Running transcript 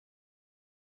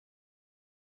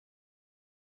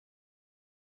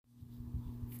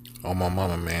On my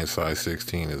mama, man, size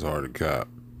 16 is hard to cop.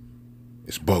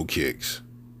 It's boat kicks.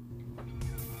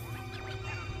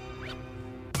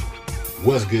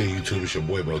 What's good, YouTube? It's your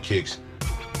boy Bo Kicks,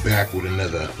 back with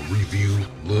another review,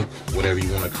 look, whatever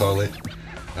you want to call it.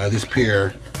 This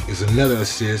pair is another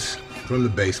assist from the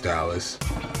Bay Stylist.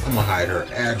 I'm gonna hide her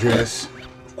address.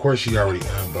 Of course, she already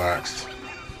unboxed.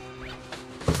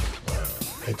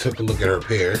 And took a look at her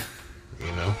pair,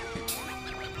 you know.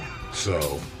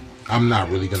 So I'm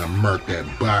not really gonna murk that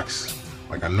box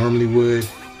like I normally would.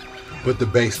 But the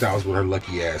Bay Stylist with her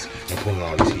lucky ass and pulling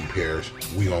all these heat pairs,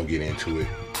 we gonna get into it.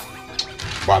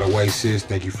 By the way, sis,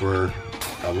 thank you for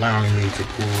allowing me to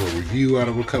pull a review out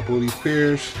of a couple of these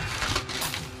pairs.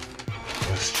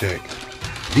 Let's check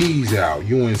these out.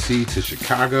 UNC to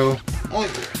Chicago.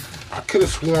 I could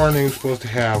have sworn they were supposed to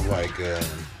have like,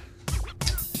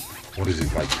 what is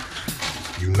it, like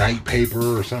Unite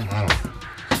paper or something? I don't know.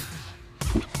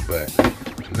 But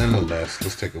nonetheless,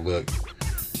 let's take a look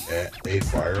at a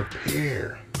fire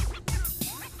pair.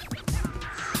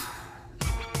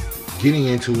 Getting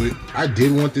into it, I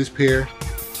did want this pair,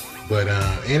 but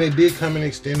and it did come in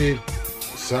extended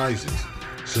sizes.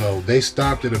 So they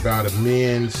stopped at about a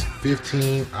men's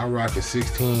 15. I rock a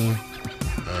 16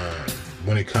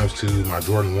 when it comes to my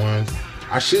Jordan 1s.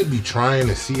 I should be trying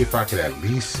to see if I could at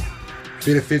least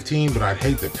fit a 15, but I'd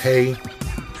hate to pay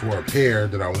for a pair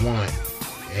that I want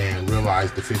and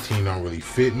realize the 15 don't really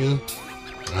fit me.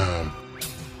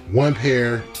 One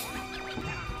pair,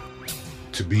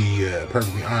 to be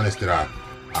perfectly honest, that I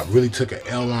really took an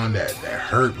L on that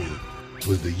hurt me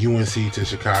was the UNC to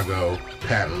Chicago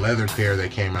patent leather pair that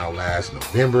came out last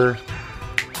November.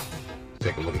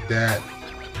 Take a look at that,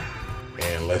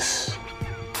 and let's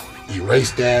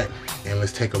erase that, and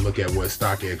let's take a look at what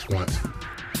StockX wants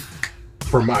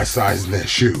for my size in that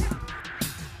shoe.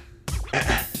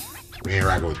 We ain't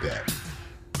rocking with that.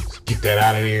 Let's get that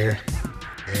out of there,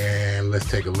 and let's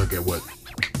take a look at what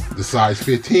the size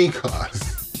 15 costs.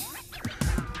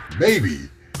 Maybe,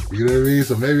 you know what I mean?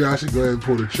 So maybe I should go ahead and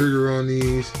pull the trigger on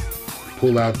these,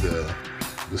 pull out the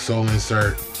sole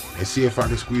insert, and see if I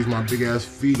can squeeze my big ass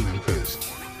feet in them, because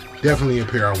definitely a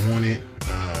pair I wanted.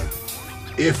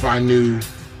 If I knew,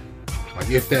 like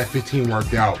if that 15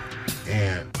 worked out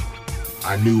and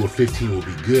I knew a 15 would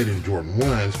be good in Jordan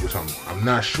 1s, which I'm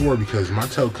not sure, because my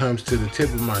toe comes to the tip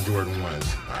of my Jordan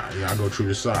 1s. Yeah, I go true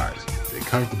to size. They're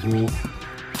comfortable,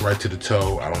 right to the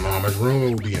toe. I don't know how much room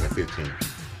it will be in a 15.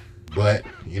 But,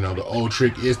 you know, the old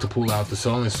trick is to pull out the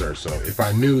sole insert. So if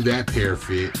I knew that pair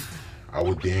fit, I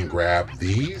would then grab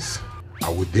these. I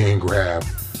would then grab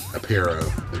a pair of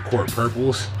the Court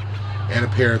Purples and a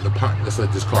pair of the, let's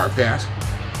let this card pass.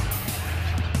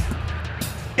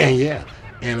 And yeah,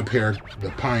 and a pair of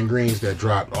the Pine Greens that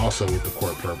dropped also with the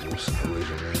Court Purples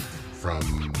originally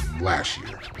from last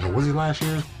year. No, was it last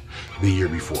year? The year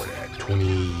before that,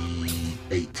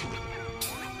 2018. Is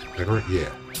that correct?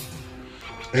 Yeah.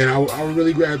 And I would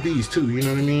really grab these too, you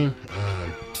know what I mean?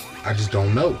 I just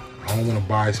don't know. I don't want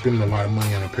to spending a lot of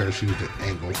money on a pair of shoes that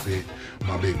ain't gonna fit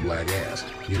my big black ass.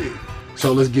 You do.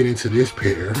 So let's get into this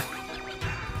pair.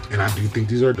 And I do think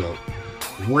these are dope.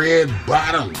 Red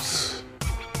bottoms.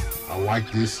 I like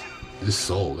this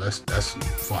sole. That's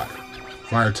fire.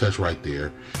 Fire touch right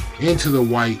there. Into the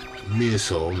white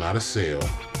midsole, not a sail.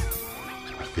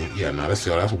 I think, yeah, not a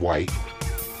sail. That's white.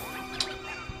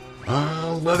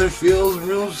 Leather feels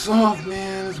real soft,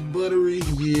 man. It's buttery.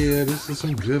 Yeah, this is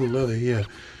some good leather. Yeah,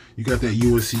 you got that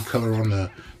UNC color on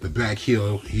the back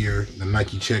heel here. The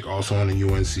Nike check also on the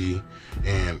UNC,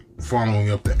 and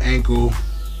following up the ankle,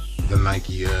 the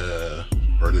Nike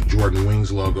or the Jordan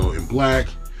Wings logo in black,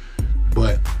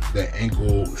 but the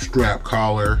ankle strap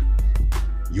collar,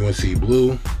 UNC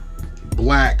blue,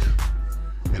 black,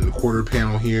 and the quarter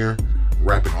panel here,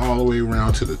 wrapping all the way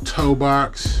around to the toe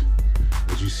box.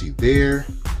 As you see there,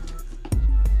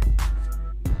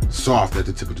 soft at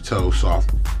the tip of the toe,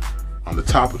 soft on the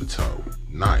top of the toe.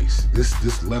 Nice.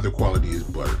 This leather quality is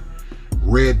butter.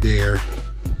 Red there,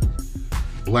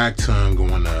 black tongue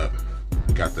going up.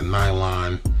 We got the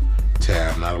nylon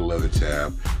tab, not a leather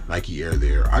tab. Nike Air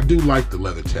there. I do like the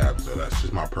leather tabs though. That's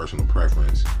just my personal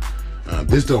preference.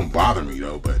 This don't bother me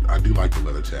though, but I do like the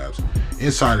leather tabs.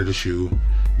 Inside of the shoe,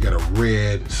 you got a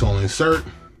red sole insert,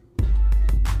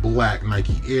 black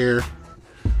Nike Air,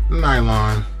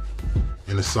 nylon,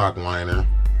 and the sock liner.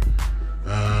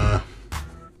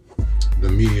 The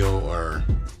medial or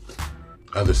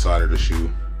other side of the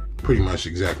shoe, pretty much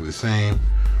exactly the same.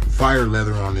 Fire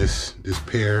leather on this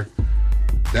pair.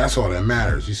 That's all that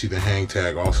matters. You see the hang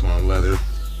tag also on leather,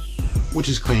 which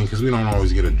is clean because we don't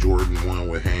always get a Jordan 1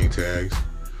 with hang tags.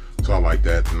 So I like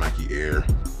that, the Nike Air.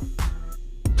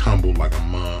 tumbled like a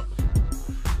mug.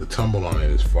 The tumble on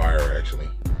it is fire, actually.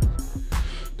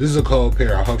 This is a cold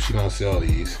pair. I hope she don't sell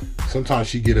these. Sometimes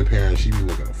she get a pair and she be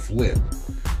looking to flip.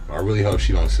 I really hope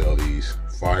she don't sell these.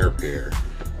 Fire pair.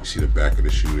 You see the back of the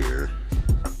shoe there.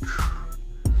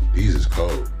 These is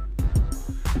cold.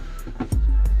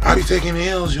 I be taking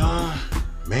L's, y'all.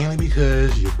 Mainly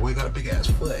because your boy got a big ass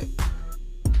foot.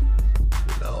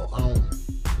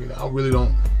 I really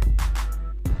don't,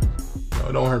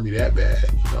 it don't hurt me that bad,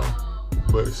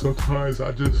 but sometimes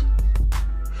I just,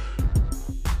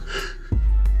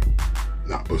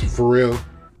 but for real,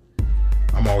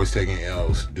 I'm always taking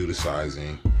L's due to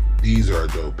sizing. These are a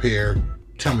dope pair.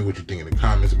 Tell me what you think in the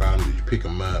comments about them. Did you pick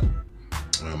them up?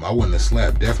 I wouldn't have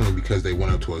slept, definitely because they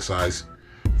went up to a size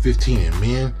 15 in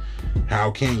men.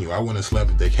 How can you? I wouldn't have slept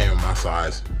if they came in my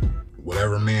size.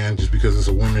 Whatever, man, just because it's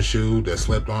a women's shoe that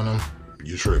slept on them,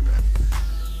 you tripping.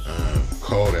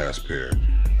 Cold ass pair.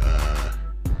 I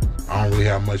don't really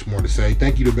have much more to say.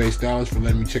 Thank you to Stylist for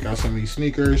letting me check out some of these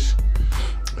sneakers.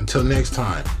 Until next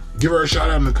time, give her a shout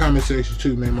out in the comment section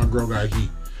too, man. My girl got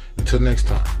heat. Until next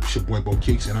time, it's your boy Bo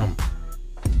Kicks, and I'm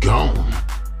gone.